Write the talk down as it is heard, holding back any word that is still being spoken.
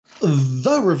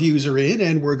The reviews are in,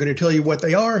 and we're going to tell you what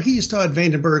they are. He's Todd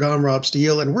Vandenberg, I'm Rob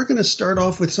Steele, and we're going to start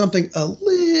off with something a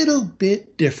little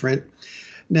bit different.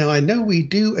 Now, I know we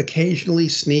do occasionally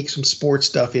sneak some sports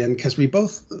stuff in, because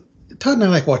Todd and I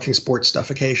like watching sports stuff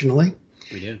occasionally.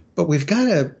 We do. But we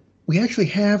actually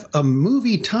have a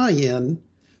movie tie-in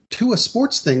to a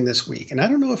sports thing this week. And I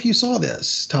don't know if you saw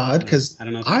this, Todd, because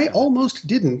I almost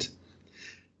didn't.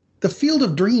 The Field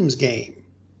of Dreams game.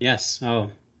 Yes. Oh,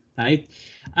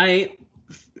 I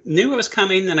knew it was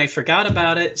coming, and I forgot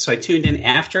about it, so I tuned in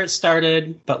after it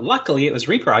started. But luckily, it was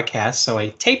rebroadcast, so I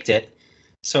taped it.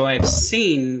 So I've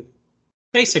seen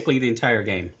basically the entire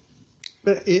game.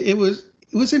 But it was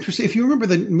interesting. If you remember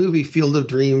the movie Field of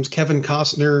Dreams, Kevin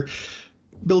Costner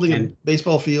building a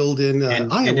baseball field in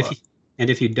Iowa. And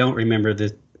if you don't remember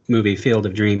the movie Field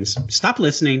of Dreams, stop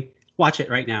listening, watch it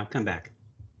right now, come back.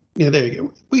 Yeah, there you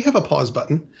go. We have a pause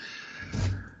button.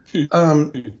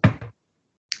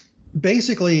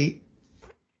 Basically,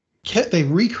 they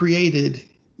recreated.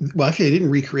 Well, actually, they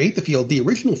didn't recreate the field. The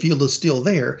original field is still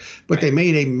there, but They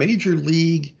made a major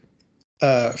league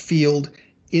field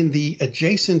in the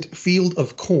adjacent field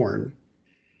of corn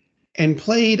and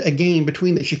played a game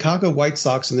between the Chicago White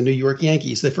Sox and the New York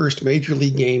Yankees, the first major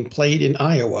league game played in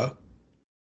Iowa.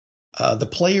 The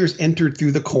players entered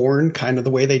through the corn, kind of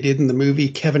the way they did in the movie.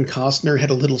 Kevin Costner had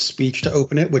a little speech to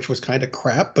open it, which was kind of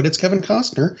crap, but it's Kevin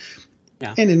Costner.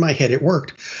 Yeah. And in my head, it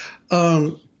worked.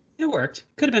 It worked.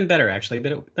 Could have been better, actually,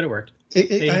 but it worked.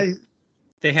 They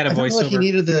had a voiceover. Like he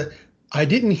needed I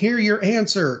didn't hear your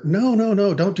answer. No,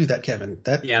 don't do that, Kevin.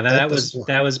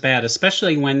 That was bad,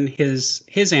 especially when his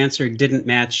answer didn't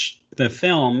match the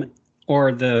film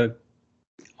or the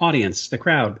audience, the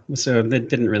crowd. So that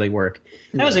didn't really work.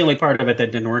 That was the only part of it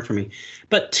that didn't work for me.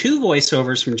 But two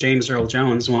voiceovers from James Earl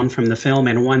Jones, one from the film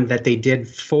and one that they did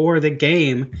for the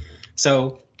game.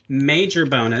 So major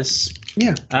bonus.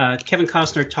 Yeah. Kevin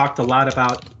Costner talked a lot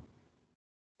about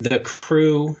the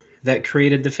crew that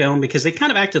created the film, because they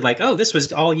kind of acted like, oh, this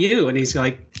was all you. And he's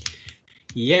like,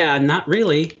 yeah, not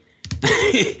really.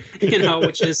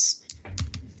 Which is,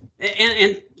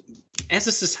 and as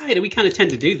a society, we kind of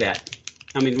tend to do that.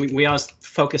 I mean, we always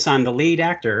focus on the lead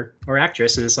actor or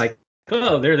actress, and it's like,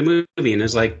 oh, they're the movie. And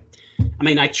it's like, I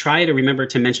mean, I try to remember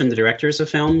to mention the directors of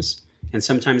films and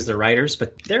sometimes the writers,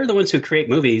 but they're the ones who create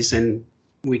movies, and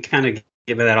we kind of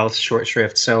give that all short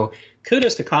shrift. So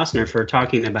kudos to Costner for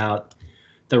talking about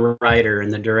the writer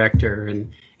and the director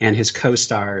and his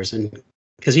co-stars, and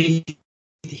because he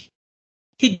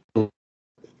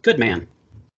good man.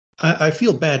 I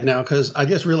feel bad now because I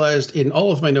just realized in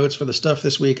all of my notes for the stuff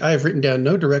this week, I have written down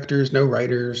no directors, no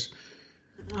writers.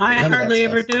 I hardly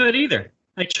ever do it either.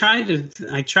 I try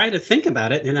to think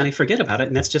about it and then I forget about it,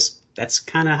 and that's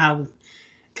kind of how,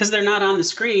 because they're not on the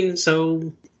screen.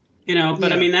 So, but yeah.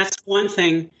 I mean, that's one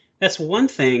thing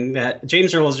that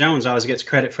James Earl Jones always gets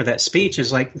credit for. That speech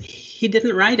is like, he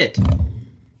didn't write it.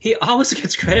 He always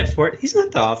gets credit for it. He's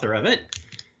not the author of it.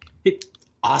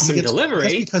 Awesome delivery.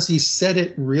 Just because he said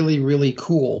it really, really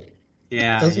cool.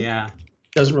 Yeah,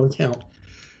 Doesn't really count.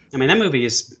 I mean, that movie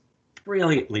is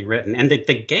brilliantly written, and the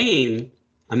game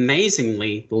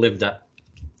amazingly lived up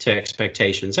to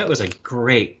expectations. That was a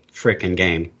great freaking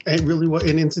game. It really was.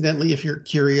 And incidentally, if you're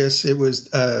curious, it was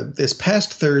this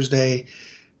past Thursday.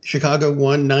 Chicago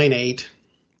won 9-8.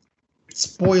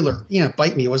 Spoiler. Yeah,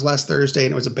 bite me. It was last Thursday,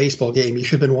 and it was a baseball game. You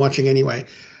should have been watching anyway.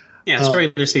 Yeah, it's a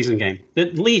regular season game.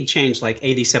 The lead changed like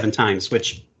 87 times,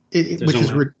 which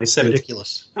is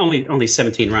ridiculous. Only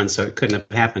 17 runs, so it couldn't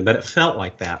have happened, but it felt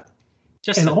like that.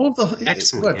 Just all of the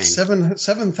excellent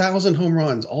 7,000 home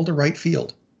runs, all to right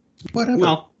field. Whatever.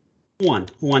 Well,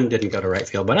 one didn't go to right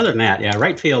field, but other than that, yeah,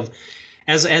 right field.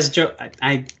 As Joe,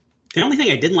 the only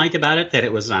thing I didn't like about it that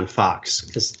it was on Fox.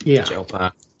 Just Joe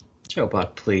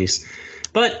Buck, please.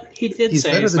 But he's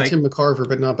better than Tim McCarver,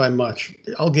 but not by much.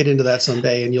 I'll get into that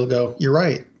someday, and you'll go, you're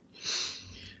right.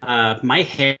 My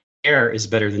hair is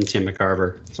better than Tim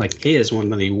McCarver. It's like, he is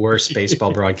one of the worst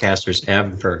baseball broadcasters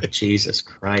ever. Jesus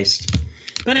Christ.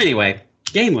 But anyway,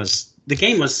 the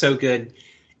game was so good,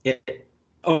 it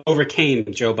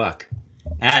overcame Joe Buck.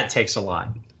 That takes a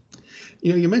lot.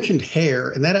 You mentioned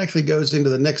hair, and that actually goes into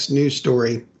the next news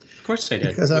story. Of course they did.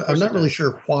 Because I'm not really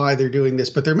sure why they're doing this,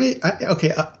 but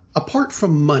apart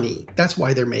from money, that's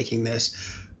why they're making this.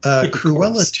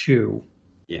 Cruella 2.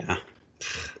 Yeah.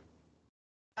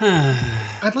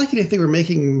 I'd like it if they were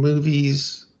making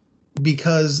movies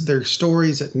because they're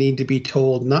stories that need to be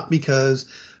told, not because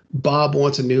Bob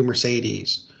wants a new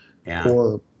Mercedes. Yeah.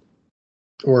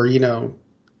 Or you know.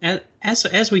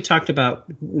 As we talked about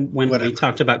when we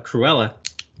talked about Cruella,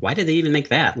 why did they even make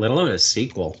that, let alone a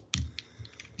sequel?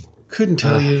 Couldn't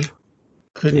tell you.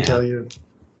 Couldn't tell you.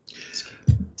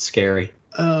 Scary.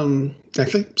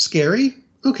 Actually, scary.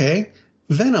 Okay.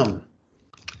 Venom.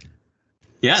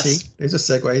 Yes. See, there's a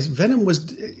segue. Venom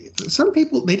was. Some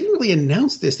people, they didn't really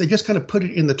announce this. They just kind of put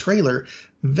it in the trailer.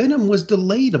 Venom was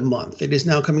delayed a month. It is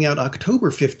now coming out October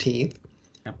 15th,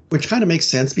 which kind of makes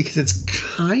sense because it's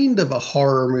kind of a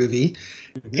horror movie.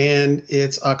 Mm-hmm. And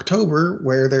it's October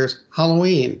where there's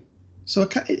Halloween. So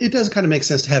it does kind of make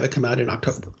sense to have it come out in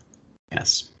October.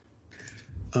 Yes.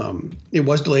 It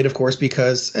was delayed, of course,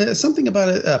 because something about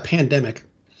a pandemic.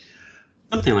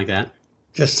 Something like that.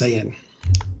 Just saying.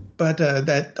 But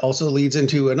that also leads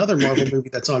into another Marvel movie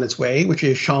that's on its way, which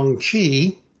is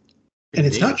Shang-Chi. And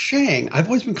it's not Shang. I've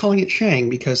always been calling it Shang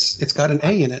because it's got an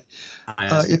A in it.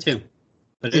 It too.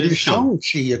 But it is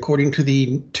Shang-Chi, according to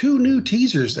the 2 new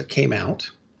teasers that came out.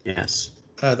 Yes.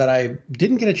 That I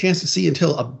didn't get a chance to see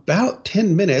until about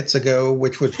 10 minutes ago,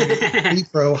 which would be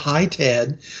pro Hi,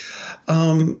 Ted.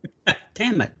 Damn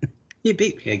it. You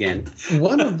beat me again.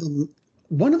 One of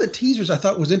the teasers I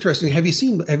thought was interesting. Have you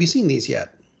seen these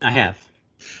yet? I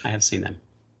have seen them.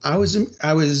 I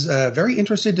was very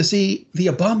interested to see the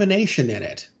Abomination in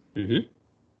it. Mm-hmm.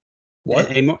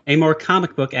 What a more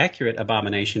comic book accurate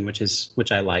Abomination,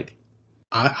 which I like.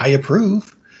 I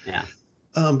approve. Yeah.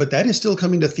 But that is still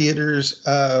coming to theaters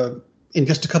in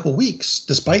just a couple weeks,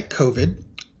 despite COVID.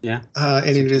 Yeah.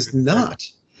 And it is not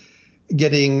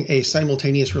getting a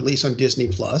simultaneous release on Disney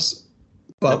Plus.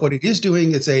 But what it is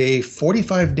doing is a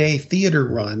 45-day theater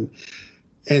run,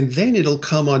 and then it'll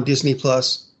come on Disney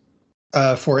Plus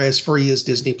for as free as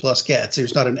Disney Plus gets.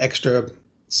 There's not an extra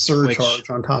surcharge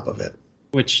on top of it.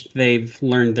 Which they've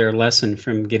learned their lesson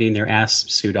from getting their ass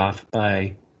sued off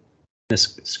by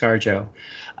Miss ScarJo.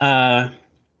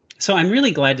 So I'm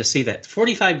really glad to see that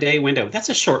 45-day window. That's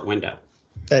a short window.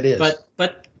 That is.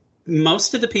 But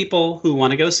most of the people who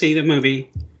want to go see the movie,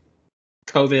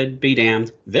 COVID be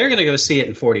damned, they're going to go see it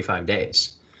in 45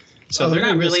 days. So they're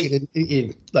not really see it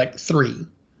in like 3.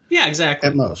 Yeah, exactly.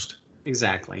 At most.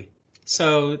 Exactly.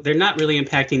 So they're not really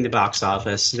impacting the box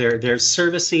office. They're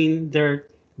servicing their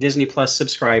Disney Plus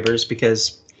subscribers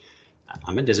because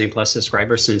I'm a Disney Plus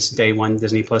subscriber since day one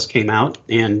Disney Plus came out,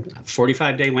 and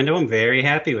 45-day window. I'm very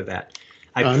happy with that.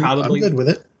 I'm good with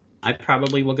it. I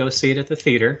probably will go see it at the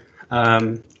theater.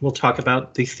 We'll talk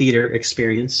about the theater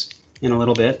experience in a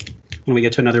little bit when we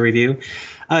get to another review.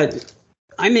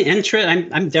 I'm interested.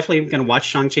 I'm definitely going to watch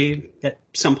Shang-Chi at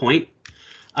some point.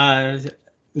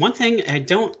 One thing I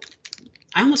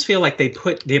almost feel like they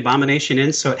put the Abomination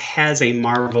in so it has a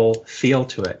Marvel feel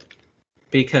to it,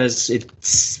 because it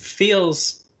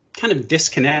feels kind of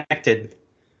disconnected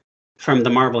from the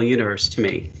Marvel universe to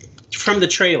me, from the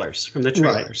trailers,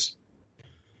 right.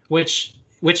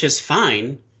 which is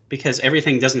fine because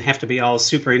everything doesn't have to be all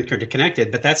super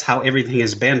interconnected, but that's how everything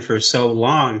has been for so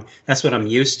long. That's what I'm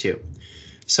used to.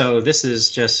 So this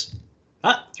is just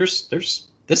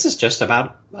this is just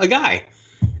about a guy,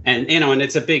 and and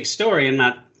it's a big story,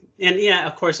 and yeah,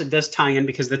 of course it does tie in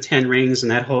because the 10 rings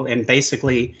and that whole, and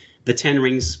basically the 10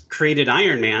 rings created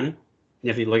Iron Man,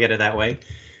 if you look at it that way.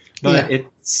 But it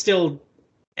still,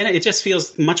 and it just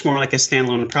feels much more like a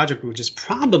standalone project, which is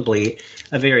probably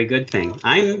a very good thing.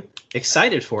 I'm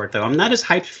excited for it, though. I'm not as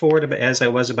hyped for it as I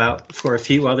was for a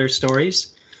few other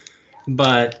stories,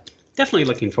 but definitely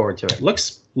looking forward to it.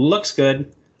 Looks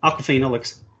good. Awkwafina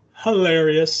looks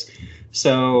hilarious.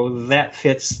 So that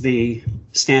fits the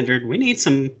standard. We need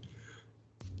some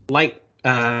light.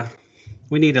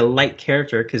 We need a light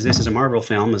character because this is a Marvel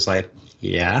film. It's like,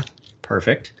 yeah,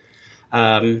 perfect.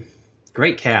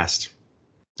 Great cast.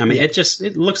 I mean,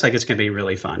 it looks like it's going to be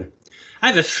really fun. I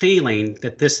have a feeling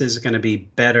that this is going to be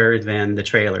better than the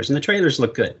trailers, and the trailers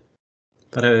look good.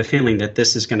 But I have a feeling that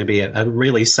this is going to be a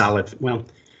really solid. Well,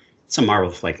 it's a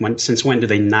Marvel flick. Since when do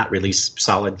they not release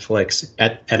solid flicks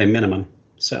at a minimum?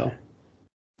 So.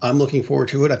 I'm looking forward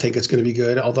to it. I think it's going to be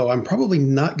good, although I'm probably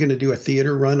not going to do a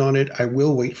theater run on it. I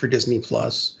will wait for Disney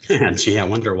Plus. Gee, I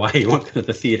wonder why you won't go to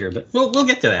the theater, but we'll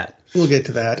get to that. We'll get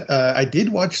to that. I did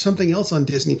watch something else on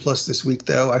Disney Plus this week,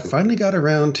 though. I finally got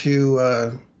around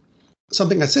to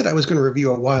something I said I was going to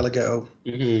review a while ago.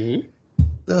 Mm-hmm.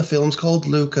 The film's called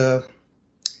Luca.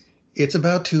 It's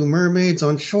about 2 mermaids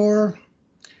on shore.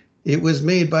 It was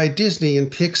made by Disney and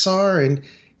Pixar, and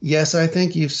yes, I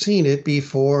think you've seen it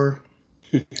before.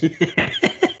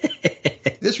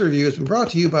 This review has been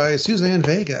brought to you by Suzanne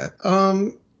Vega.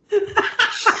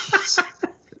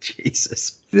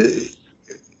 Jesus.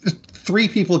 3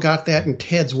 people got that, and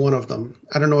Ted's one of them.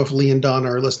 I don't know if Lee and Donna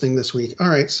are listening this week. All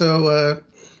right, so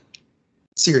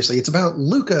seriously, it's about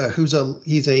Luca,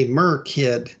 he's a mer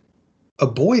kid, a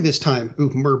boy this time. Ooh,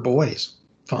 mer boys.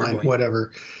 fine,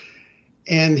 whatever.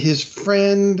 And his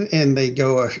friend, and they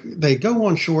go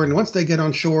on shore, and once they get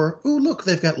on shore, oh, look,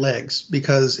 they've got legs.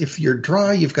 Because if you're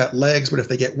dry, you've got legs, but if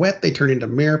they get wet, they turn into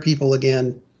mare people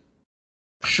again.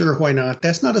 Sure, why not?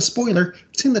 That's not a spoiler.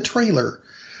 It's in the trailer.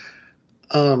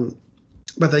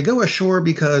 But they go ashore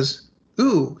because,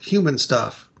 ooh, human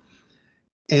stuff.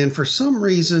 And for some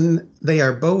reason, they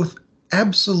are both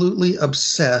absolutely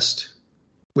obsessed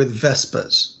with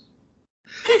Vespas.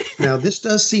 Now, this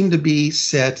does seem to be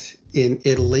set in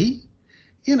Italy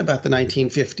in about the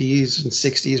 1950s and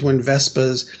 60s when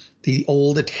Vespas, the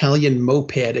old Italian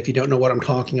moped, if you don't know what I'm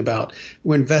talking about,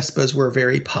 when Vespas were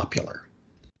very popular.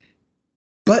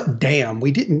 But damn,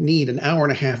 we didn't need an hour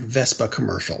and a half Vespa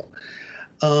commercial,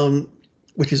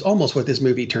 which is almost what this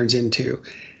movie turns into.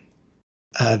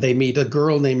 They meet a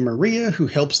girl named Maria who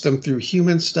helps them through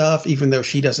human stuff, even though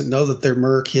she doesn't know that they're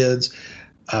mer kids.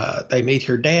 They meet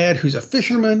her dad, who's a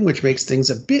fisherman, which makes things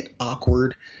a bit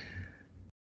awkward.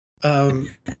 I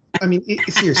mean,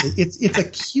 seriously, it's a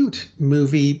cute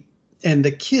movie, and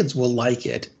the kids will like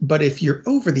it. But if you're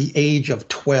over the age of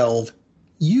 12,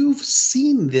 you've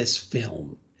seen this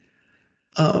film.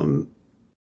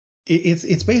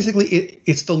 It's basically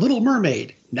it's The Little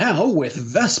Mermaid now with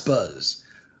Vespas.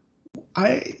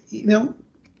 I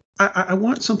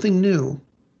want something new.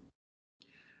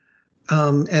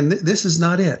 And this is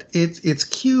not it. It's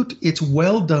cute. It's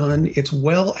well done. It's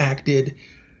well acted.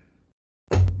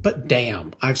 But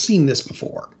damn, I've seen this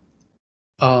before.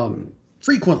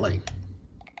 Frequently.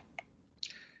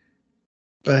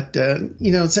 But,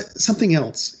 something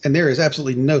else, and there is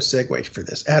absolutely no segue for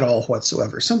this at all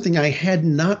whatsoever. Something I had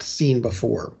not seen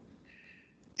before.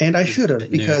 And I should have,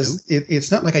 because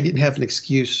it's not like I didn't have an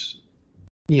excuse,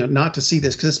 not to see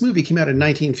this, because this movie came out in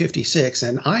 1956,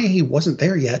 and I wasn't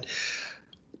there yet.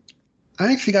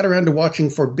 I actually got around to watching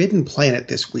Forbidden Planet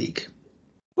this week.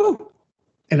 Woo.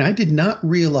 And I did not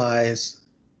realize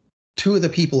two of the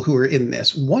people who are in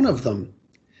this. One of them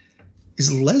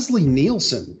is Leslie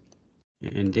Nielsen.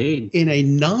 Indeed. In a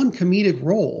non-comedic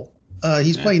role.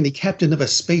 He's playing the captain of a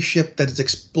spaceship that is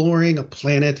exploring a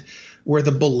planet where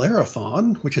the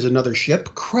Bellerophon, which is another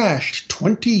ship, crashed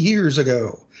 20 years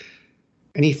ago.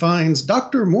 And he finds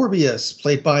Dr. Morbius,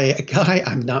 played by a guy,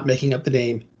 I'm not making up the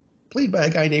name, played by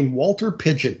a guy named Walter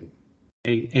Pidgeon.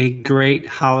 A great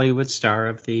Hollywood star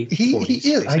of the 40s.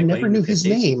 He is. I never knew his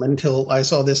name until I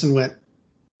saw this and went,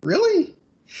 really?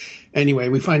 Anyway,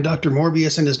 we find Dr.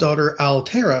 Morbius and his daughter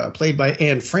Altera, played by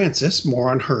Anne Francis, more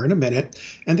on her in a minute,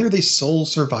 and they're the sole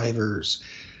survivors.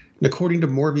 And according to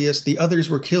Morbius, the others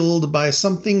were killed by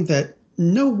something that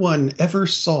no one ever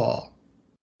saw.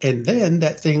 And then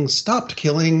that thing stopped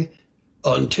killing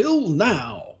until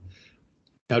now.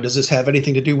 Now, does this have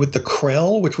anything to do with the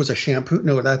Krell, which was a shampoo?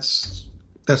 No, that's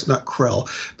not Krell.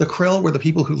 The Krell were the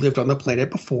people who lived on the planet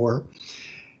before.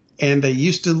 And they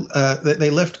used to,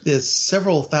 they left this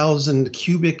several thousand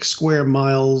cubic square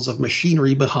miles of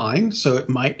machinery behind. So it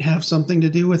might have something to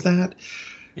do with that.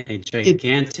 A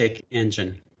gigantic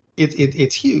engine.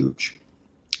 It's huge.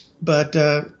 But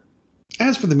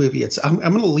as for the movie, I'm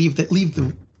going to leave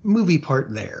the movie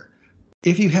part there.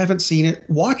 If you haven't seen it,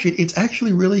 watch it. It's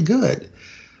actually really good.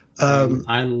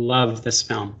 I love this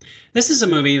film. This is a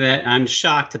movie that I'm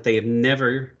shocked that they have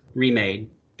never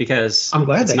remade. Because I'm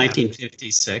glad it's they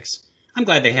 1956. Haven't. I'm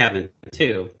glad they haven't,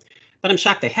 too. But I'm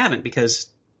shocked they haven't because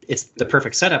it's the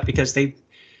perfect setup because they've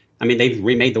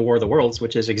remade the War of the Worlds,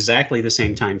 which is exactly the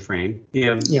same time frame.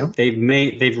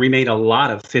 They've remade a lot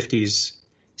of 50s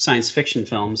science fiction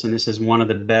films, and this is one of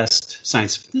the best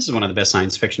science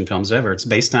fiction films ever. It's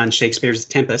based on Shakespeare's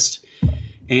Tempest,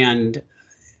 and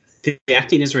the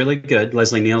acting is really good.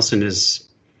 Leslie Nielsen is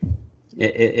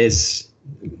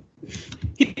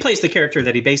he plays the character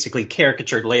that he basically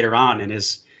caricatured later on in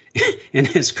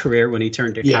his career when he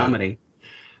turned to comedy.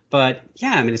 But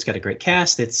it's got a great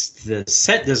cast. The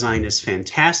set design is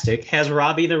fantastic. Has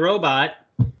Robbie the Robot,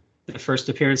 the first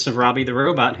appearance of Robbie the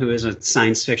Robot, who is a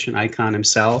science fiction icon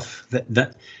himself.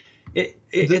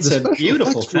 It's a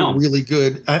beautiful film. Really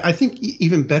good. I think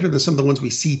even better than some of the ones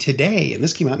we see today. And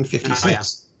this came out in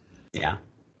 56. Yeah.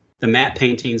 The matte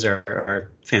paintings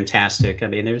are fantastic. I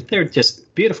mean, they're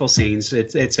just beautiful scenes.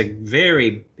 It's a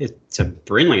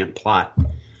brilliant plot.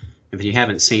 If you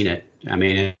haven't seen it, I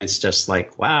mean, it's just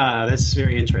like, wow, this is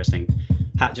very interesting.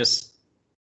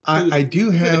 I do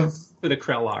have who the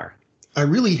Krell are. I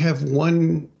really have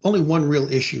only one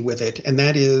real issue with it, and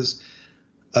that is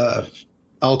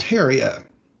Alteria,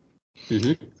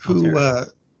 who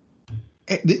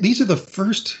these are the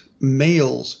first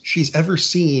males she's ever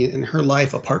seen in her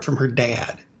life apart from her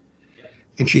dad.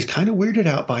 And she's kind of weirded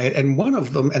out by it. And one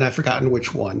of them, and I've forgotten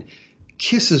which one,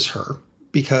 kisses her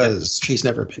because she's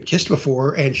never been kissed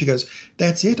before. And she goes,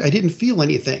 "That's it. I didn't feel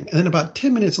anything." And then about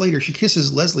 10 minutes later, she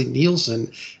kisses Leslie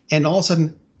Nielsen. And all of a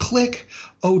sudden, click,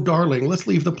 "Oh, darling, let's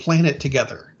leave the planet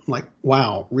together." I'm like,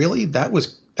 wow, really? That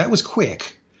was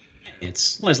quick.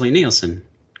 It's Leslie Nielsen.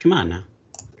 Come on now.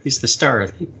 He's the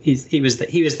star. He was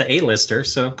the A-lister,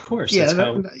 so of course. Yeah, that's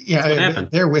what happened.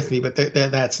 They're with me, but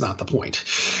that's not the point.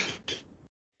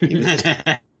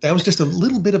 That was just a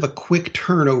little bit of a quick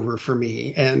turnover for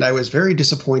me, and I was very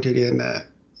disappointed in that.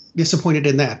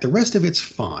 The rest of it's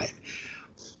fine.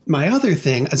 My other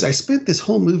thing is I spent this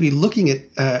whole movie looking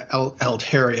at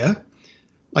Altaria,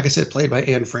 like I said, played by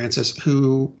Anne Francis,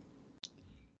 who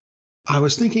I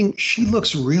was thinking she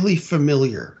looks really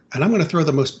familiar. And I'm going to throw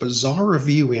the most bizarre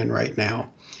review in right now.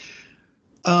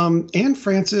 Anne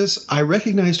Francis, I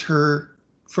recognized her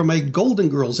from a Golden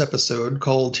Girls episode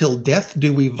called "Till Death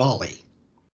Do We Volley,"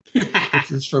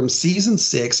 which is from season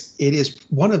 6. It is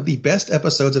one of the best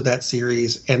episodes of that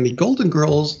series. And the Golden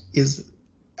Girls is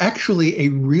actually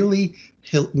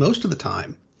most of the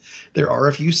time, there are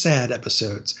a few sad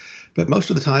episodes, but most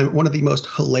of the time, one of the most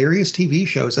hilarious TV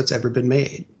shows that's ever been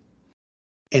made.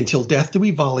 And "Till Death Do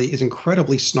We Volley" is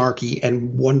incredibly snarky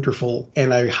and wonderful,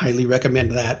 and I highly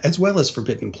recommend that, as well as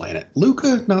Forbidden Planet.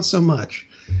 Luca, not so much.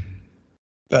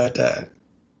 But,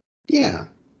 yeah.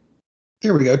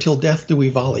 There we go, "Till Death Do We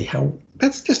Volley."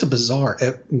 That's just a bizarre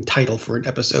title for an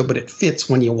episode, but it fits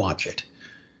when you watch it.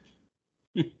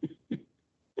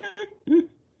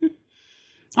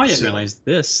 I didn't realize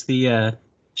this. The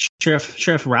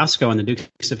Sheriff Roscoe and the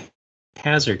Dukes of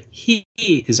Hazzard, he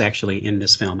is actually in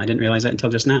this film. I didn't realize that until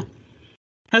just now.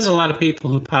 Has a lot of people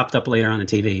who popped up later on the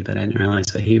TV, but I didn't realize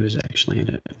that he was actually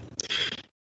in it.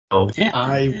 Oh,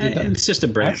 yeah, it's just a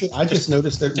break. Actually, I just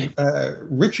noticed that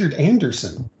Richard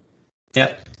Anderson,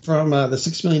 from the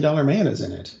 $6 Million Man, is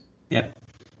in it. Yep.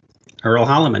 Earl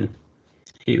Holliman,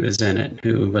 he was in it,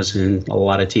 who was in a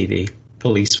lot of TV,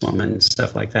 Policewoman,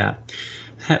 stuff like that.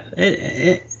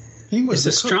 He was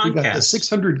a strong cast. The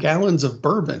 600 gallons of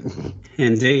bourbon.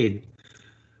 Indeed.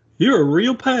 You're a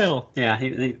real pal. Yeah,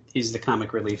 he's the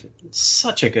comic relief.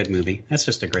 Such a good movie. That's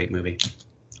just a great movie.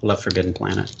 Love Forbidden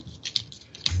Planet.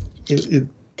 It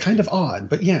kind of odd,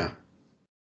 but yeah.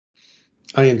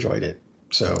 I enjoyed it.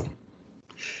 So,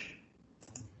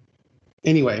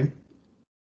 anyway,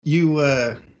 you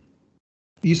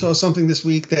saw something this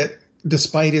week that,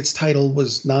 despite its title,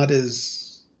 was not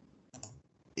as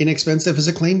inexpensive as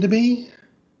it claimed to be?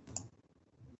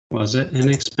 Was it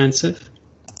inexpensive?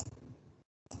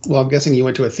 Well, I'm guessing you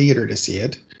went to a theater to see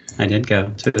it. I did go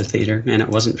to the theater, and it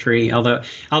wasn't free.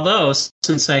 Although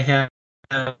since I have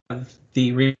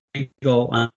the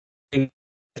Regal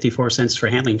 54 cents for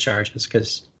handling charges,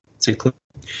 because it's included.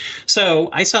 So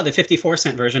I saw the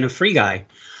 54-cent version of Free Guy.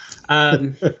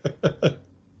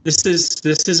 This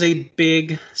is a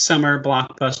big summer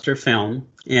blockbuster film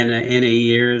in a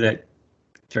year that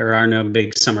there are no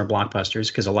big summer blockbusters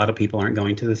because a lot of people aren't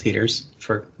going to the theaters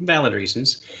for valid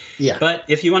reasons. Yeah. But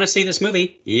if you want to see this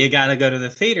movie, you got to go to the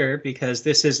theater because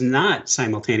this is not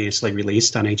simultaneously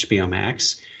released on HBO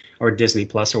Max or Disney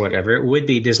Plus or whatever. It would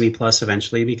be Disney Plus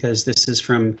eventually because this is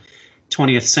from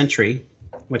 20th Century,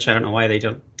 which I don't know why they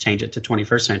don't change it to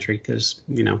 21st Century because,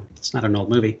 it's not an old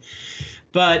movie.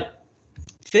 But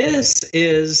this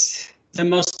is the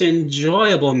most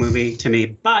enjoyable movie to me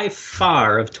by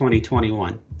far of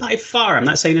 2021. By far. I'm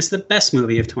not saying it's the best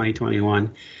movie of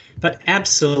 2021, but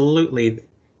absolutely,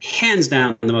 hands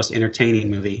down, the most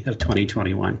entertaining movie of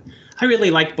 2021. I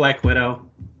really liked Black Widow.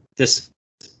 This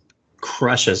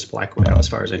crushes Black Widow as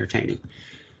far as entertaining.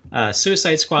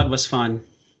 Suicide Squad was fun.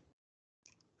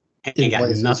 Ain't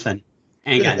got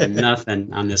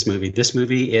nothing on this movie. This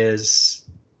movie is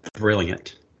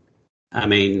brilliant. I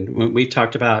mean, we've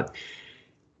talked about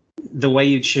the way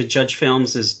you should judge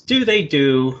films is, do they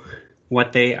do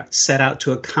what they set out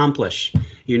to accomplish?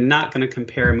 You're not going to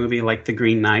compare a movie like The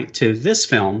Green Knight to this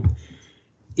film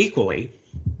equally,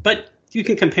 but you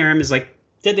can compare them as like,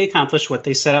 did they accomplish what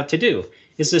they set out to do?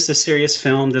 Is this a serious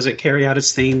film? Does it carry out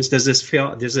its themes? Does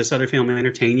this other film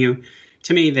entertain you?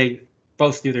 To me, they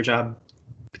both do their job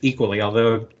equally,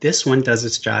 although this one does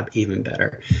its job even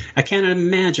better. I can't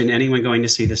imagine anyone going to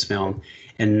see this film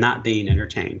and not being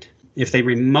entertained. If they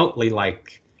remotely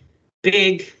like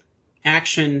big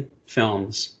action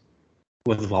films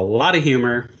with a lot of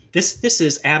humor, this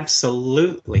is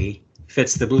absolutely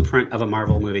fits the blueprint of a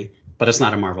Marvel movie, but it's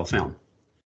not a Marvel film.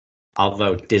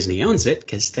 Although Disney owns it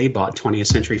because they bought 20th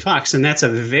Century Fox, and that's a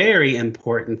very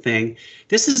important thing.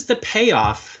 This is the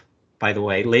payoff, by the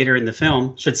way, later in the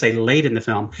film, should say late in the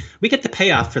film, we get the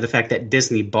payoff for the fact that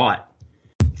Disney bought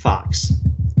Fox.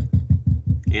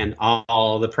 and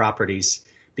all the properties,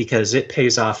 because it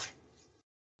pays off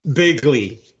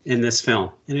bigly in this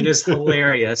film. And it is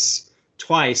hilarious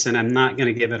twice, and I'm not going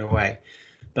to give it away.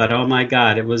 But oh my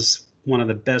God, it was one of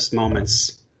the best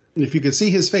moments. And if you could see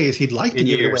his face, he'd like to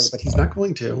give it away, years. but he's not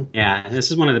going to. Yeah,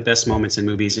 this is one of the best moments in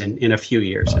movies in a few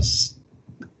years. It's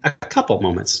a couple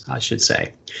moments, I should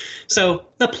say. So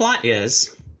the plot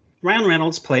is Ryan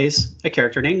Reynolds plays a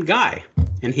character named Guy,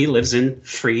 and he lives in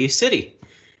Free City.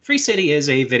 Free City is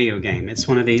a video game. It's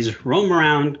one of these roam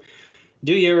around,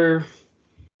 do your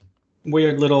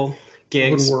weird little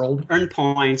gigs, Open world. earn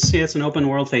points. Yeah, it's an open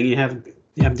world thing. You have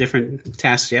different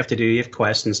tasks you have to do. You have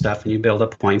quests and stuff, and you build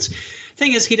up points.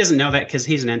 Thing is, he doesn't know that because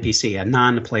he's an NPC, a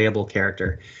non-playable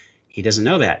character. He doesn't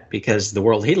know that because the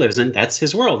world he lives in, that's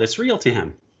his world. It's real to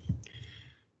him.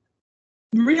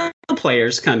 Real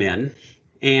players come in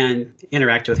and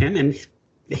interact with him, and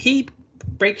he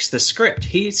breaks the script.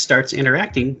 He starts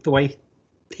interacting the way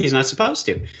he's not supposed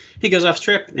to. He goes off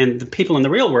trip, and the people in the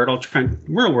real world are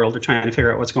trying to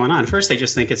figure out what's going on. First, they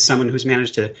just think it's someone who's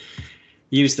managed to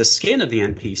use the skin of the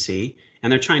NPC,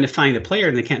 and they're trying to find the player,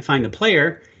 and they can't find the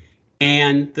player.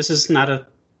 And this is not a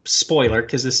spoiler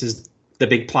because this is the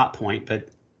big plot point, but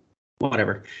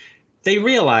whatever. They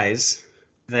realize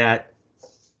that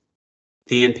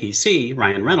the NPC,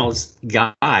 Ryan Reynolds,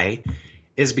 Guy,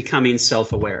 is becoming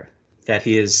self-aware, that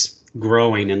he is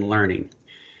growing and learning.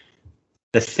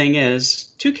 The thing is,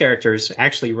 two characters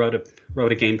actually wrote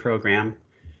a game program.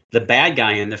 The bad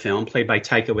guy in the film, played by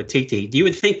Taika Waititi. You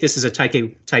would think this is a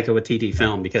Taika Waititi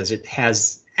film because it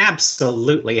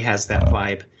absolutely has that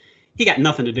vibe. He got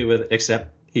nothing to do with it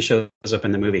except he shows up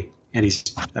in the movie, and he's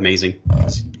amazing.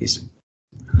 He's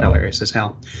hilarious as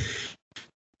hell.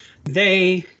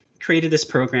 They created this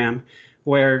program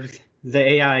where the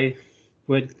AI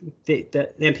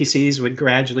the NPCs would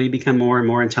gradually become more and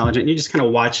more intelligent. And you just kind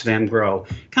of watch them grow,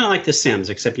 kind of like The Sims,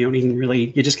 except you don't even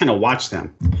really, you just kind of watch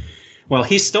them. Well,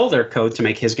 he stole their code to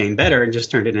make his game better and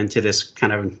just turned it into this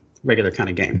kind of regular kind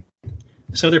of game.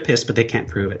 So they're pissed, but they can't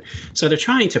prove it. So they're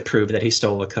trying to prove that he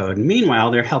stole the code. And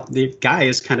meanwhile, the guy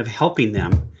is kind of helping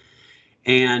them.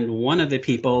 And one of the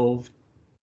people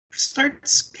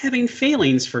starts having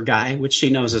feelings for Guy, which she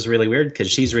knows is really weird because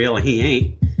she's real and he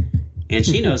ain't. And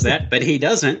she knows that, but he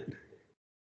doesn't.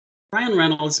 Ryan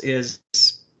Reynolds is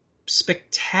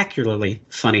spectacularly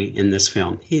funny in this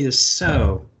film. He is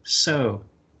so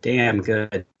damn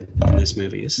good in this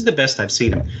movie. This is the best I've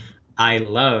seen him. I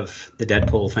love the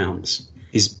Deadpool films.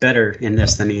 He's better in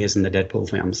this than he is in the Deadpool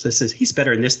films. He's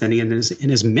better in this than he is in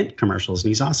his Mint commercials, and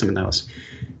he's awesome in those.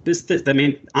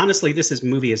 Honestly, this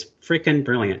movie is freaking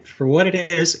brilliant. For what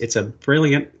it is, it's a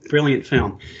brilliant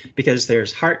film because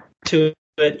there's heart to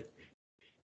it.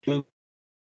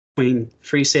 Between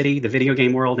Free City, the video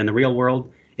game world, and the real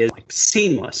world is like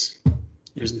seamless.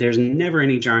 There's never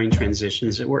any jarring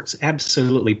transitions. It works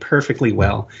absolutely perfectly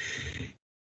well.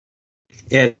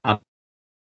 It's a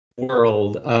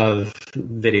world of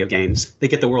video games. They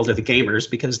get the world of the gamers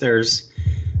because there's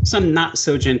some not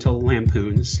so gentle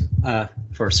lampoons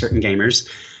for certain gamers.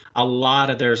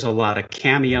 There's a lot of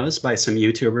cameos by some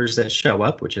YouTubers that show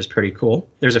up, which is pretty cool.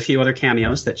 There's a few other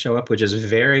cameos that show up, which is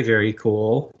very, very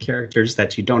cool. Characters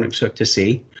that you don't expect to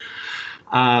see.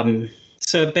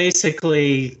 So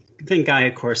basically, the guy,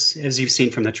 of course, as you've seen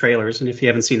from the trailers, and if you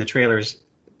haven't seen the trailers,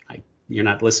 you're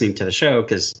not listening to the show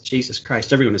because, Jesus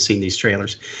Christ, everyone has seen these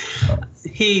trailers.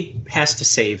 He has to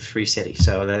save Free City,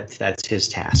 so that's his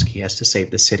task. He has to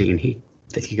save the city, and he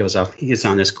gets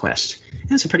on this quest.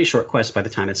 And it's a pretty short quest by the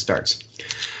time it starts.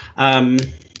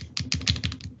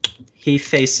 He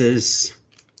faces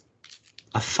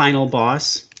a final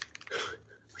boss,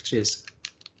 which is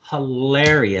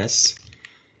hilarious,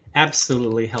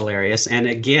 absolutely hilarious. And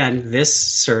again, this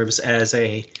serves as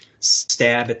a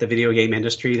stab at the video game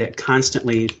industry that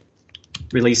constantly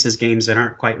releases games that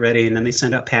aren't quite ready, and then they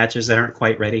send out patches that aren't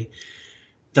quite ready.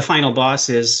 The final boss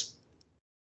is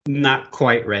not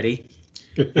quite ready.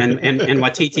 And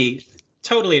Waititi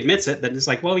totally admits it, that it's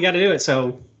like, well, we got to do it.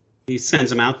 So he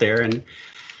sends him out there, and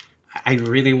I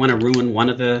really want to ruin one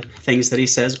of the things that he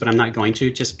says, but I'm not going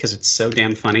to just because it's so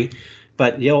damn funny.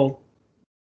 But you'll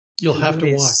have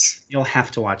to watch. You'll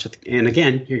have to watch it. And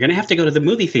again, you're going to have to go to the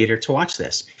movie theater to watch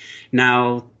this.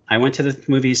 Now, I went to the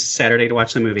movies Saturday to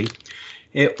watch the movie.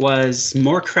 It was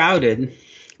more crowded,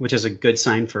 which is a good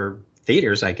sign for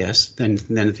theaters, I guess, than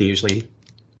the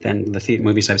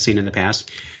movies I've seen in the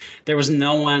past. There was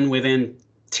no one within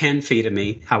 10 feet of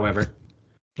me, however,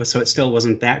 so it still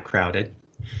wasn't that crowded.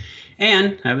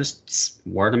 And I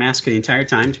wore the mask the entire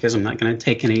time because I'm not going to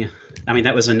take any. I mean,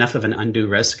 that was enough of an undue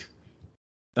risk.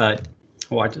 But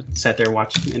sat there,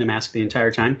 watched in a mask the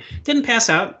entire time. Didn't pass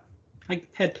out. I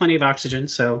had plenty of oxygen,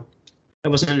 so that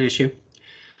wasn't an issue.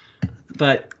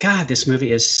 But God, this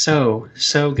movie is so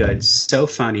good, so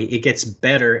funny. It gets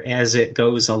better as it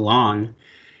goes along.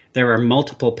 There are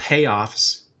multiple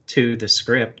payoffs to the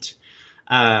script.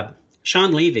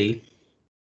 Sean Levy,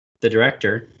 the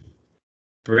director,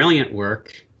 brilliant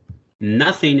work.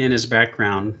 Nothing in his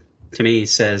background to me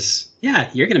says, yeah,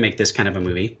 you're going to make this kind of a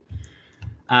movie.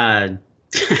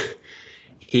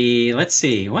 Let's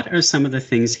see, what are some of the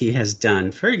things he has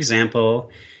done? For example,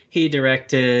 he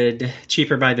directed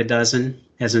Cheaper by the Dozen,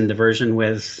 as in the version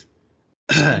with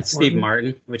Steve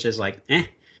Martin, which is like,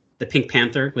 The Pink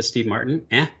Panther with Steve Martin,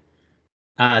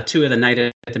 two of the Night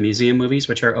at the Museum movies,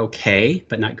 which are okay,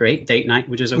 but not great. Date Night,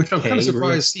 which is okay. Which I'm kind of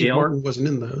surprised Steve Martin wasn't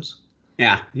in those.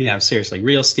 Yeah, seriously.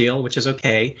 Real Steel, which is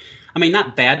okay. I mean,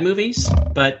 not bad movies,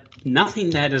 but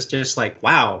nothing that is just like,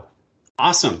 wow,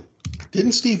 awesome.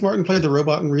 Didn't Steve Martin play the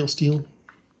robot in Real Steel?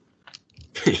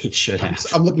 He should have.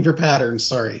 I'm looking for patterns,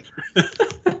 sorry.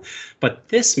 But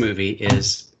this movie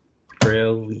is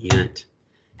brilliant.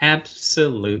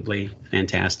 Absolutely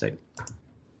fantastic.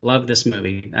 Love this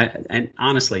movie. And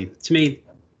honestly, to me,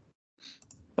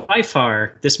 by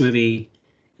far, this movie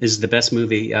is the best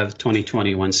movie of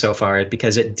 2021 so far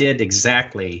because it did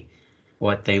exactly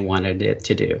what they wanted it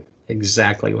to do.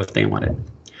 Exactly what they wanted.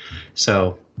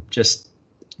 So just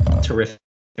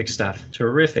terrific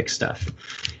stuff.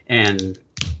 And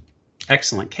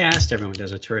excellent cast. Everyone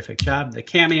does a terrific job. The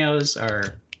cameos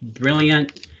are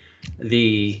brilliant.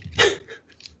 The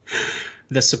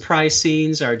surprise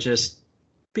scenes are just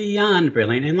beyond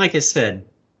brilliant. And like I said,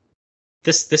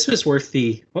 this was worth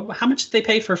how much did they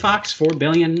pay for Fox? $4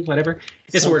 billion, whatever.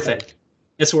 It's worth it.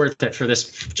 It's worth it for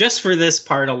this, just for this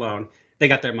part alone. They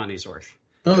got their money's worth.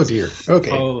 Oh dear.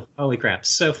 Okay. Oh, holy crap.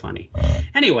 So funny.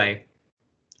 Anyway,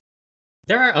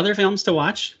 there are other films to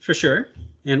watch for sure.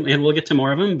 And we'll get to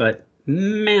more of them, but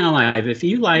man alive, if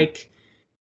you like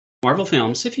Marvel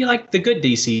films, if you like the good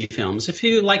DC films, if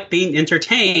you like being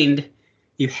entertained,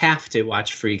 you have to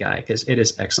watch Free Guy because it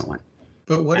is excellent.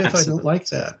 But what if I don't like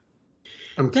that?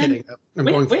 I'm kidding. I'm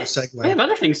going for a segue. We have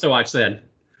other things to watch then.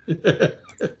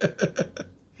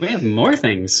 We have more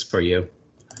things for you.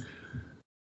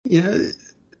 Yeah,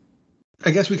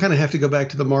 I guess we kind of have to go back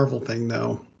to the Marvel thing,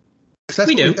 though. Because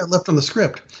that's what we got left on the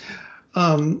script.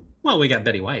 Well, we got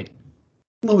Betty White.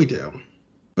 Well, we do.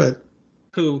 But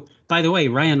who, by the way,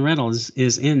 Ryan Reynolds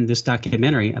is in this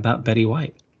documentary about Betty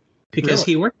White. Because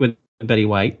he worked with Betty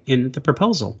White in The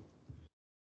Proposal.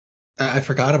 I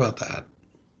forgot about that.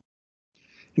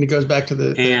 And it goes back to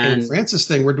the Anne Francis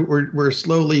thing. We're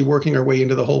slowly working our way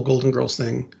into the whole Golden Girls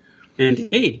thing. And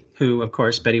Aid, who, of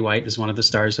course, Betty White is one of the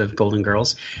stars of Golden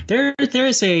Girls. There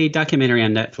is a documentary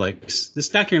on Netflix. This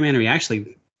documentary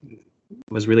actually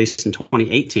was released in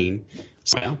 2018.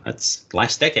 So that's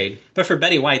last decade. But for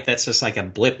Betty White, that's just like a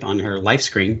blip on her life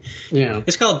screen. Yeah.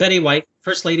 It's called Betty White,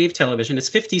 First Lady of Television. It's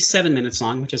 57 minutes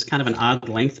long, which is kind of an odd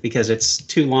length because it's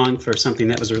too long for something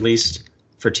that was released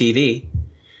for TV.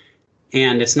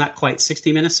 And it's not quite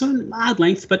 60 minutes, so an odd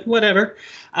length, but whatever.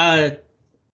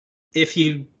 If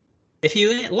you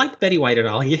like Betty White at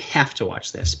all, you have to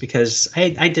watch this because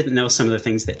I didn't know some of the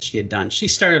things that she had done. She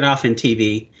started off in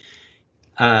TV,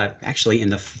 actually in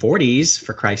the 40s,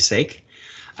 for Christ's sake.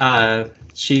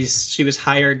 She was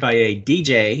hired by a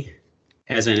DJ,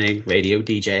 as in a radio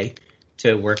DJ,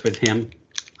 to work with him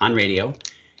on radio.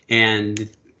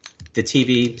 And the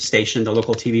TV station, the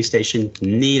local TV station,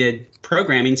 needed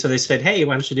programming. So they said, hey,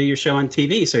 why don't you do your show on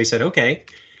TV? So he said, okay.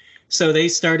 So they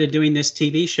started doing this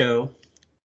TV show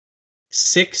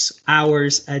 6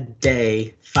 hours a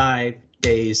day, 5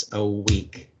 days a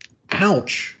week.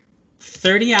 Ouch.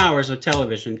 30 hours of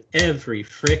television every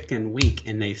frickin' week,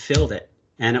 and they filled it.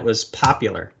 And it was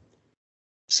popular.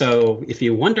 So if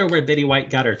you wonder where Betty White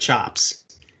got her chops.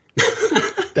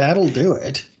 That'll do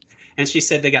it. And she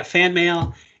said they got fan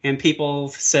mail, and people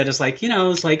said, it's like,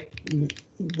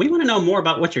 we want to know more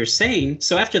about what you're saying.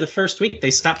 So after the first week, they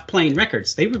stopped playing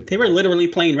records. They were literally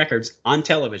playing records on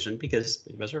television because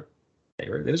it was a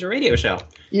radio show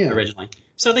originally.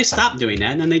 So they stopped doing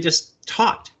that, and then they just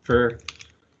talked for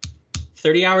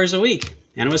 30 hours a week.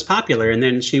 And it was popular. And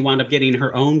then she wound up getting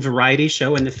her own variety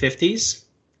show in the 50s.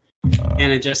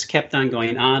 And it just kept on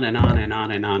going on and on and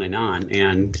on and on and on.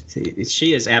 And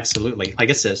she is absolutely, like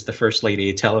it says, the first lady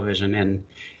of television. And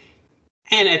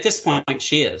at this point,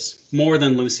 she is more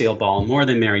than Lucille Ball, more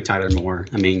than Mary Tyler Moore.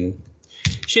 I mean,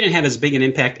 she didn't have as big an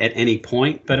impact at any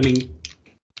point. But I mean,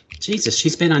 Jesus,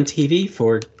 she's been on TV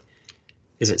for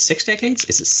Is it 6 decades?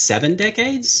 Is it 7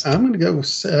 decades? I'm going to go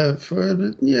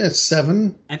for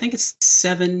 7. I think it's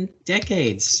 7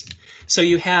 decades. So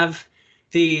you have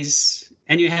these,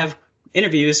 and you have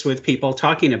interviews with people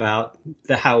talking about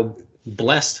how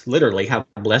blessed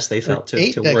they felt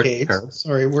to work with her.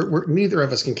 Sorry, we're neither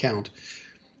of us can count.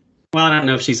 Well, I don't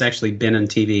know if she's actually been on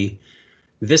TV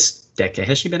this decade.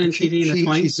 Has she been in TV in the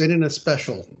 20s? She's been in a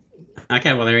special.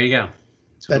 Okay, well, there you go.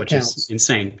 Which counts. Is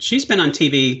insane. She's been on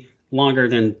TV longer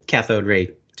than cathode ray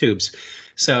tubes.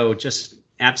 So just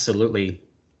absolutely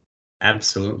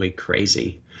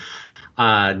crazy.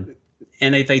 And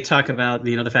they talk about,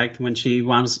 the fact when she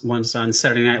was on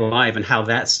Saturday Night Live and how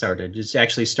that started. It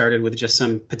actually started with just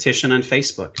some petition on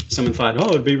Facebook. Someone thought, oh,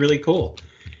 it'd be really cool.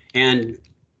 And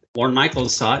Lorne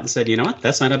Michaels saw it and said, you know what,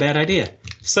 that's not a bad idea.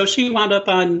 So she wound up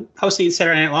on hosting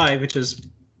Saturday Night Live, which is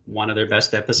one of their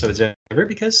best episodes ever,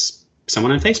 because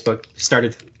someone on Facebook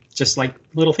started just like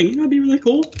little thing, it'd be really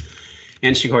cool.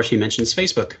 And she, of course, she mentions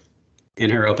Facebook in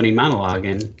her opening monologue,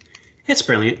 and it's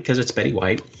brilliant because it's Betty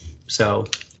White. So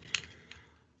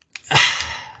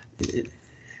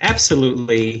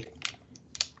absolutely,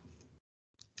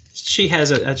 she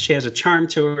has a charm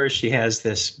to her. She has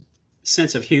this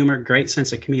sense of humor, great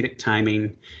sense of comedic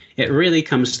timing. It really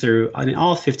comes through in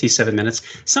all 57 minutes.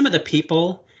 Some of the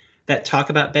people that talk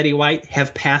about Betty White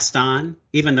have passed on,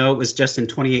 even though it was just in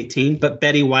 2018. But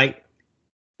Betty White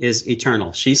is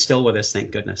eternal. She's still with us,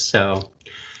 thank goodness. So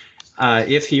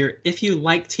if you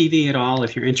like TV at all,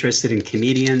 if you're interested in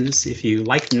comedians, if you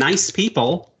like nice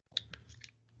people,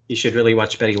 you should really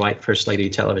watch Betty White, First Lady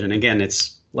of Television. Again,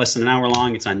 it's less than an hour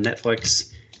long. It's on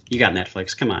Netflix. You got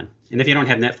Netflix. Come on. And if you don't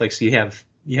have Netflix, you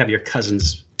have your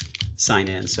cousins sign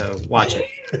in. So watch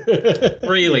it.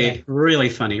 Really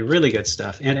funny. Really good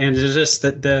stuff. And it's just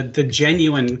the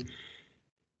genuine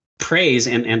praise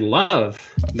and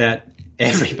love that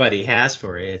everybody has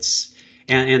for it.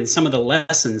 And some of the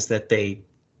lessons that they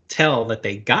tell that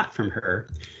they got from her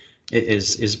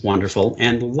is wonderful.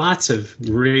 And lots of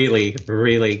really,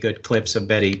 really good clips of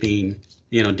Betty being,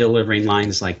 delivering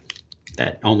lines like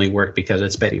that only work because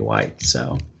it's Betty White.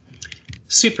 So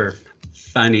super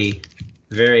funny,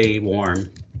 very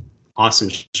warm, awesome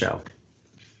show.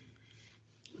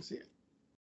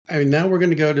 I mean, now we're going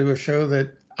to go to a show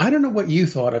that I don't know what you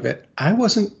thought of it. I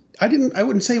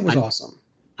wouldn't say it was awesome.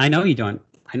 I know you don't.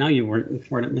 I know you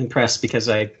weren't impressed because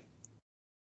I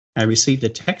received a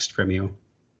text from you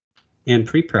in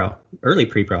early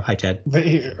pre-pro. Hi, Ted.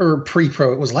 Or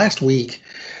pre-pro. It was last week.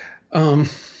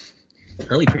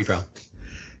 Early pre-pro.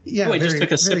 Yeah. I just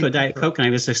took a sip of Diet Coke and I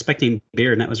was expecting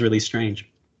beer, and that was really strange.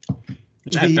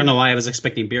 I don't know why I was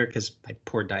expecting beer because I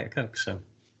poured Diet Coke. So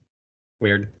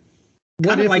weird.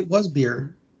 What if it was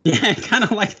beer? Yeah, kind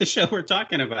of like the show we're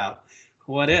talking about.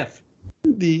 What if?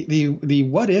 The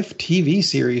What If TV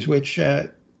series, which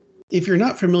if you're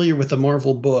not familiar with the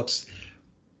Marvel books,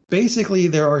 basically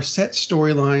there are set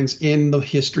storylines in the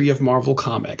history of Marvel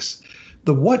Comics.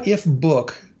 The What If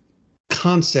book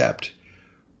concept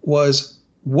was,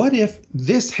 what if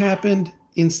this happened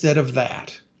instead of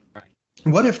that? Right.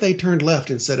 What if they turned left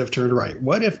instead of turned right?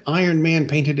 What if Iron Man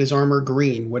painted his armor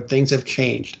green? Would things have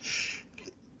changed?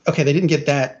 Okay, they didn't get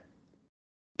that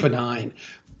benign,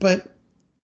 but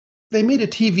they made a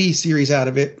TV series out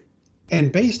of it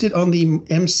and based it on the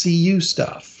MCU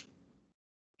stuff,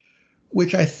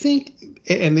 which I think,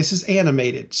 and this is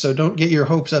animated, so don't get your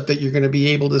hopes up that you're going to be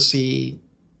able to see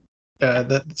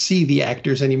the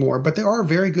actors anymore, but there are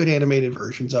very good animated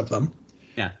versions of them.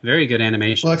 Yeah, very good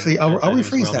animation. Well, actually, I'll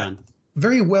rephrase that. Done.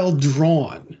 Very well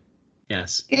drawn.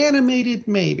 Yes. Animated,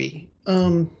 maybe.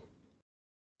 I'm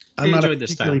not a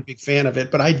particularly big fan of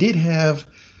it, but I did have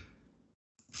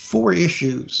 4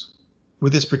 issues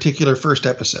with this particular first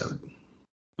episode.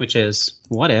 Which is,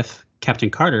 what if Captain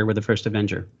Carter were the first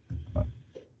Avenger?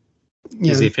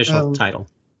 Is the official title.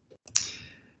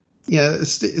 Yeah,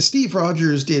 Steve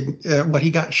Rogers did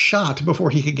he got shot before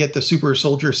he could get the super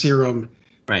soldier serum.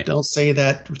 Right. Don't say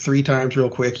that 3 times real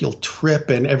quick. You'll trip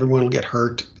and everyone will get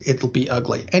hurt. It'll be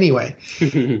ugly. Anyway,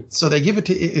 so they give it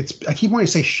to, I keep wanting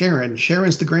to say Sharon.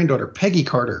 Sharon's the granddaughter, Peggy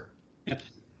Carter. Yep.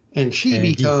 And she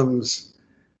becomes,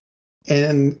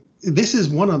 and this is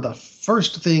one of the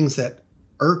first things that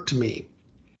irked me.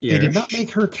 Yes. They did not make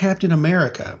her Captain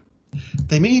America.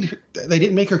 They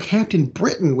didn't make her Captain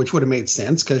Britain, which would have made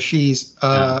sense because she's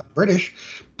British.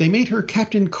 They made her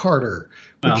Captain Carter.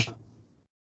 Which,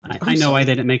 I know why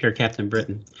they didn't make her Captain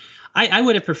Britain. I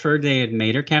would have preferred they had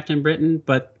made her Captain Britain,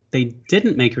 but they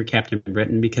didn't make her Captain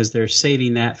Britain because they're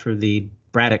saving that for the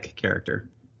Braddock character,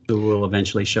 who will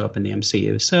eventually show up in the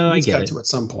MCU. So I get it. To at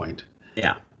some point.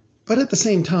 Yeah. But at the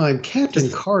same time, Captain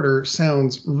Carter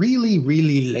sounds really,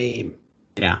 really lame.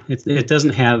 Yeah, it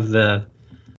doesn't have the.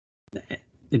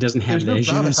 It doesn't have There's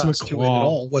the no gravitas to it at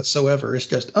all whatsoever. It's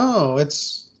just,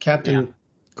 it's Captain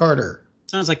Carter.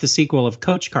 Sounds like the sequel of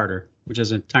Coach Carter, which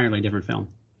is an entirely different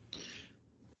film.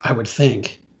 I would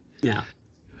think. Yeah.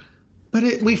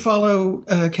 But we follow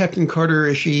Captain Carter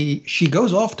as she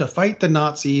goes off to fight the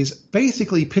Nazis.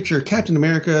 Basically, picture Captain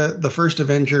America, the first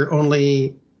Avenger,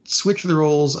 only switch the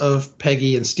roles of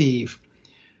Peggy and Steve.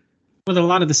 With a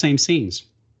lot of the same scenes.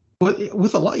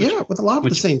 With a lot of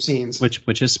the same scenes.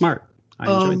 Which is smart. I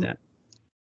enjoyed that.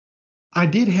 I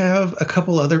did have a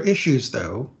couple other issues,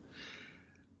 though.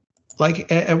 Like,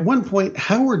 at one point,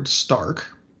 Howard Stark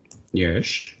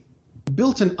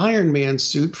built an Iron Man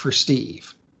suit for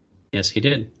Steve. Yes, he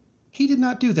did. He did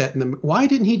not do that why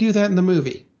didn't he do that in the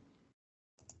movie?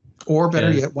 Or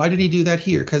better yet, why did he do that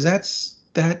here? Because that's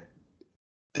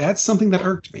something that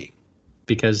irked me.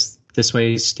 Because this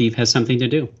way Steve has something to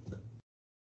do.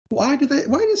 Why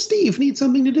does Steve need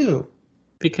something to do?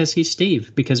 Because he's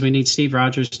Steve. Because we need Steve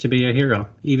Rogers to be a hero,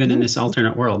 even in this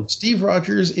alternate world. Steve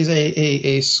Rogers is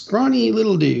a scrawny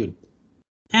little dude.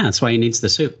 Yeah, that's why he needs the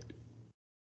suit.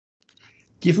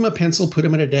 Give him a pencil, put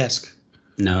him at a desk.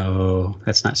 No,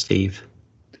 that's not Steve.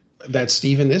 That's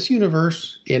Steve in this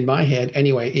universe, in my head.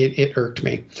 Anyway, it irked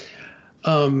me.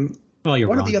 Well, you're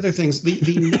one wrong. of the other things, the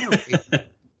narrator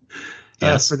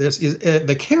yes. For this is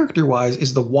the character-wise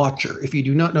is the Watcher. If you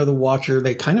do not know the Watcher,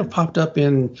 they kind of popped up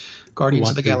in Guardians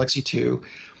of the Galaxy 2.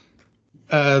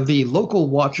 The local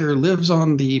Watcher lives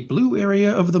on the blue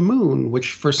area of the moon,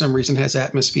 which for some reason has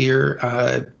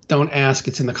atmosphere. Don't ask,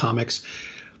 it's in the comics.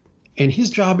 And his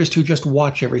job is to just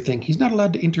watch everything. He's not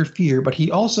allowed to interfere, but he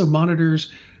also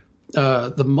monitors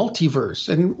the multiverse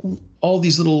and all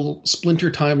these little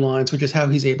splinter timelines, which is how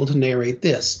he's able to narrate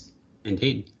this.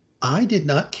 Indeed. I did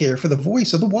not care for the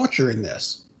voice of the Watcher in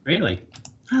this. Really?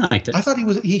 I liked it. I thought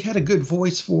he had a good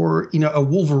voice for, a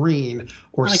Wolverine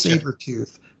or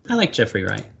Sabretooth. I like Jeffrey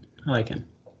Wright. I like him.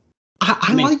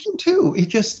 I like him too. It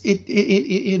just it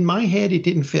in my head it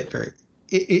didn't fit very.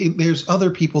 There's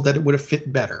other people that it would have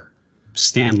fit better.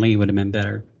 Stan Lee would have been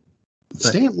better.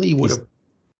 Stan Lee would have,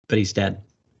 but he's dead.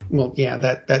 Well, yeah,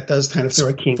 that does kind of throw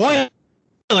a kink.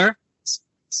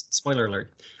 Spoiler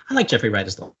alert. I like Jeffrey Wright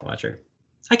as the Watcher.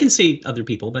 I can see other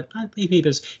people, but he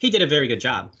did a very good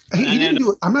job. He didn't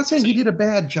do it. I'm not saying he did a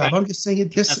bad job. Right. I'm just saying it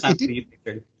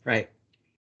didn't. Right.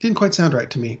 Didn't quite sound right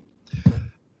to me.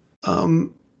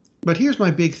 But here's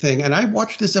my big thing, and I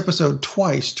watched this episode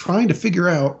twice trying to figure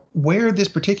out where this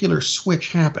particular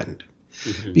switch happened.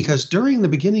 Mm-hmm. Because during the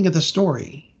beginning of the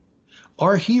story,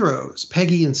 our heroes,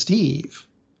 Peggy and Steve,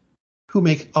 who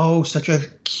make, such a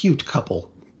cute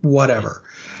couple, whatever.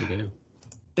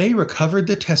 They recovered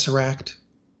the Tesseract.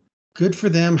 Good for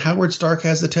them. Howard Stark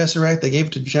has the Tesseract. They gave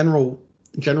it to General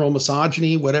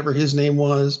Misogyny, whatever his name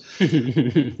was.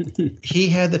 He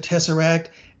had the Tesseract.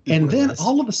 And then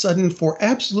all of a sudden, for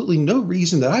absolutely no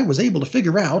reason that I was able to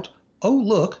figure out,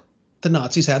 look, the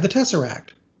Nazis had the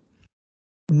Tesseract.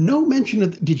 No mention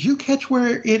of. Did you catch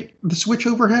where the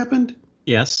switchover happened?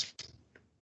 Yes.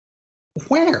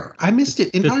 Where? I missed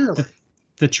it entirely.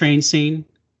 The train scene.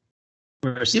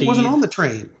 Where Steve, it wasn't on the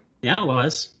train. Yeah, it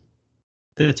was.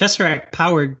 The Tesseract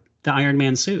powered the Iron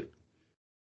Man suit.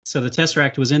 So the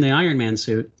Tesseract was in the Iron Man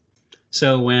suit.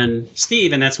 So when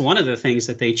Steve, and that's one of the things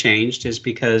that they changed, is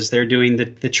because they're doing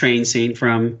the train scene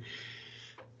from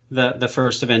the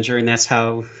first Avenger, and that's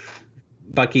how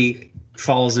Bucky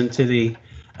falls into the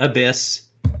abyss,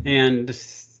 and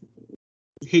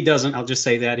he doesn't. I'll just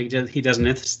say that he doesn't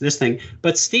this thing,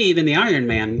 but Steve in the Iron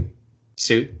Man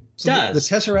suit does.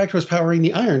 The Tesseract was powering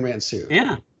the Iron Man suit.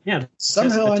 Yeah.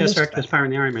 Somehow the Tesseract was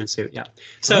powering the Iron Man suit. Yeah.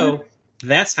 So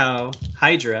that's how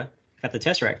Hydra got the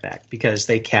Tesseract back, because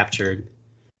they captured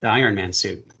the Iron Man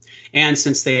suit. And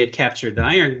since they had captured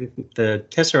the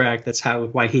Tesseract, that's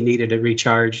why he needed to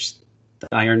recharge the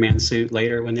Iron Man suit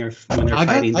later when they're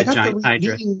fighting the giant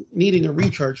Hydra. Needing a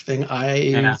recharge thing,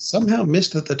 I somehow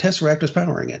missed that the Tesseract was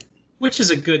powering it. Which is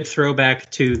a good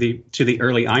throwback to the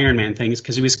early Iron Man things,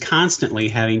 because he was constantly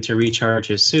having to recharge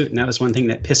his suit, and that was one thing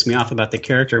that pissed me off about the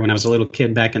character when I was a little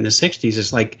kid back in the 60s.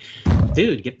 It's like,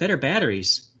 dude, get better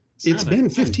batteries. It's been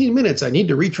 15 minutes. I need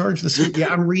to recharge the suit. Yeah,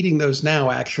 I'm reading those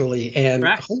now, actually, and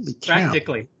holy cow.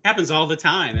 Practically. Happens all the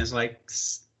time. It's like,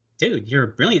 dude, you're a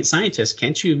brilliant scientist.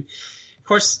 Can't you? Of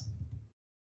course,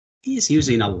 he's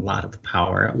using a lot of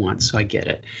power at once, so I get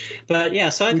it. But yeah,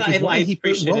 so I thought he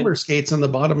put roller skates on the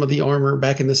bottom of the armor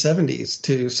back in the 70s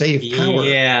to save power.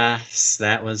 Yes,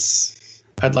 that was.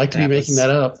 I'd like to be making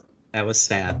that up. That was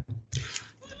sad.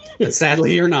 But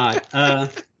sadly, you're not.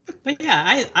 But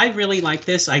yeah, I really like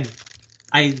this.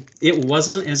 It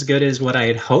wasn't as good as what I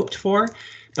had hoped for,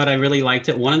 but I really liked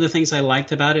it. One of the things I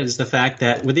liked about it is the fact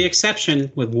that,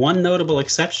 with one notable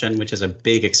exception, which is a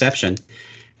big exception,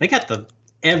 they got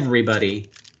everybody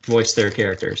voiced their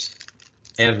characters.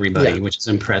 Everybody, which is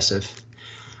impressive.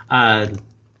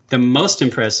 The most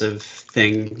impressive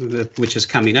thing, which is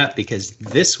coming up, because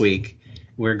this week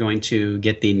we're going to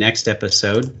get the next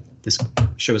episode. This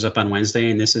shows up on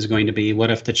Wednesday, and this is going to be What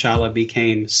If T'Challa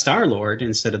Became Star-Lord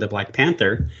instead of the Black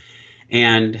Panther?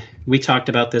 And we talked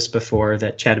about this before,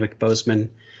 that Chadwick Boseman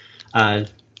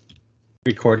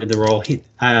recorded the role.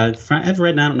 I've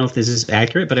read, and I don't know if this is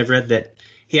accurate, but I've read that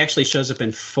he actually shows up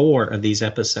in 4 of these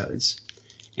episodes,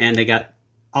 and they got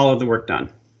all of the work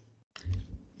done.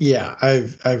 Yeah,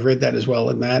 I've read that as well,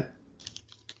 and that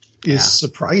is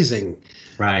surprising.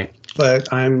 Right.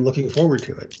 But I'm looking forward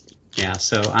to it. Yeah,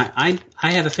 so I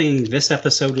have a feeling this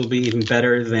episode will be even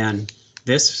better than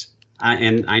this.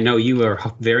 And I know you are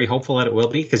very hopeful that it will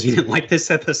be, because you didn't like this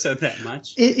episode that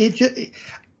much.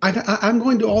 I'm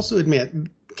going to also admit,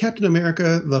 Captain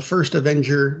America, the first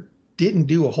Avenger, didn't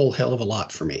do a whole hell of a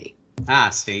lot for me.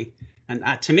 See. And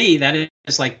to me, that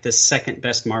is like the second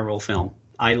best Marvel film.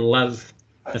 I love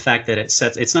the fact that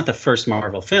it's not the first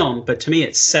Marvel film, but to me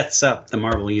it sets up the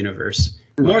Marvel universe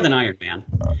more than Iron Man.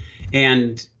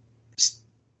 And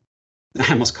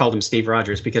I almost called him Steve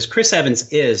Rogers, because Chris Evans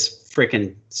is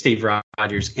freaking Steve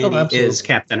Rogers, and he is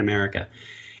Captain America.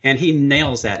 And he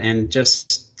nails that. And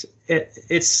just,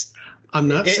 it's... I'm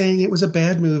not saying it was a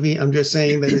bad movie. I'm just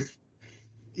saying that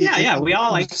we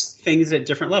all like things at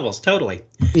different levels, totally.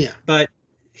 Yeah. But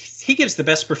he gives the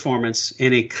best performance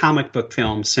in a comic book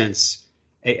film since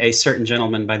a certain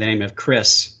gentleman by the name of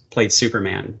Chris played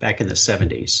Superman back in the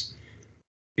 70s.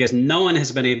 Because no one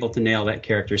has been able to nail that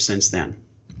character since then.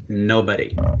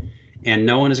 Nobody. And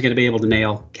no one is going to be able to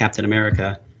nail Captain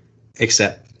America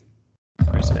except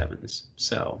Chris Evans.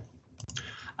 So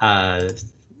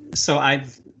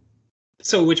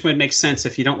which would make sense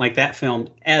if you don't like that film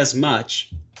as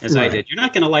much as I did. You're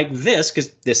not going to like this,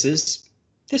 because this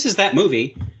is that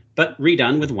movie, but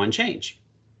redone with one change.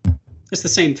 It's the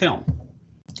same film,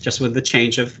 just with the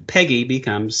change of Peggy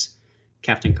becomes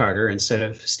Captain Carter instead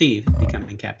of Steve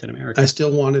becoming Captain America. I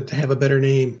still wanted to have a better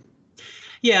name.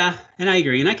 Yeah, and I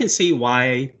agree. And I can see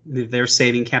why they're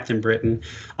saving Captain Britain.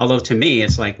 Although to me,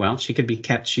 it's like, well, she could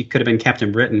have been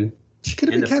Captain Britain. She could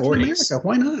have been Captain 40s. America.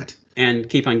 Why not? And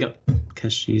keep on going,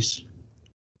 because she's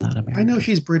not American. I know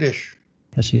she's British.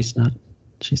 Because she's not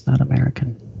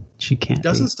American. She can't. It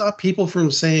doesn't stop people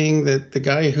from saying that the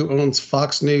guy who owns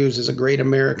Fox News is a great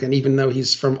American, even though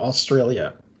he's from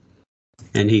Australia.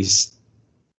 And he's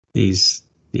not.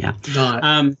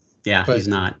 He's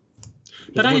not.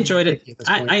 But I enjoyed it.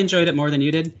 I enjoyed it more than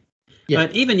you did. Yeah.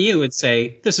 But even you would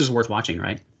say this is worth watching,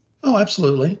 right? Oh,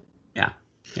 absolutely.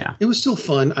 Yeah. It was still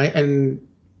fun.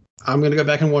 I'm going to go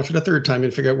back and watch it a third time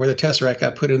and figure out where the Tesseract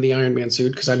got put in the Iron Man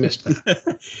suit, because I missed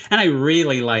that. And I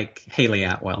really like Haley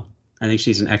Atwell. I think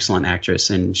she's an excellent actress,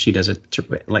 and she does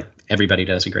like everybody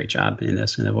does a great job in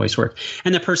this, in the voice work.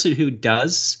 And the person who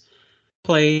does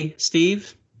play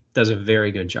Steve does a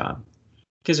very good job.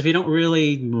 Because if you don't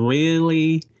really,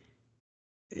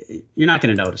 you're not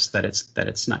going to notice that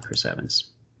it's not Chris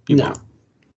Evans. You won't.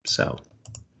 So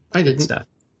I didn't.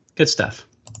 Good stuff.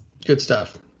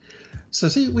 So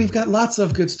see, we've got lots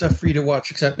of good stuff for you to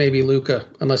watch, except maybe Luca,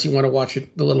 unless you want to watch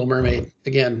The Little Mermaid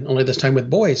again, only this time with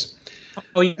boys,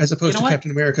 as opposed to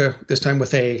Captain America, this time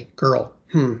with a girl.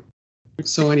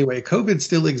 So anyway, COVID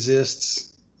still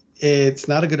exists. It's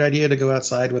not a good idea to go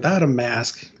outside without a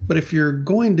mask, but if you're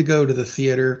going to go to the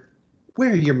theater,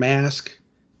 wear your mask.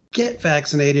 Get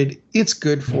vaccinated. It's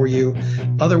good for you.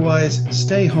 Otherwise,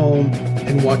 stay home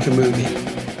and watch a movie.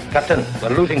 Captain,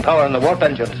 we're losing power in the warp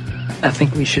engines. I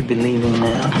think we should be leaving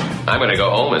now. I'm going to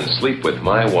go home and sleep with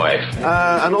my wife.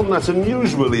 And on that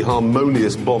unusually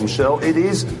harmonious bombshell, it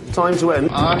is time to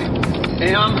end. I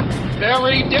am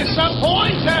very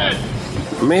disappointed!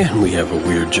 Man, we have a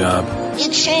weird job.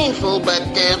 It's shameful, but,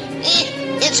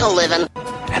 it's a living.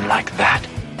 And like that,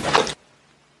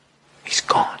 he's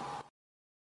gone.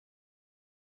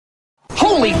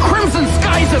 Holy crimson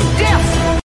skies of death!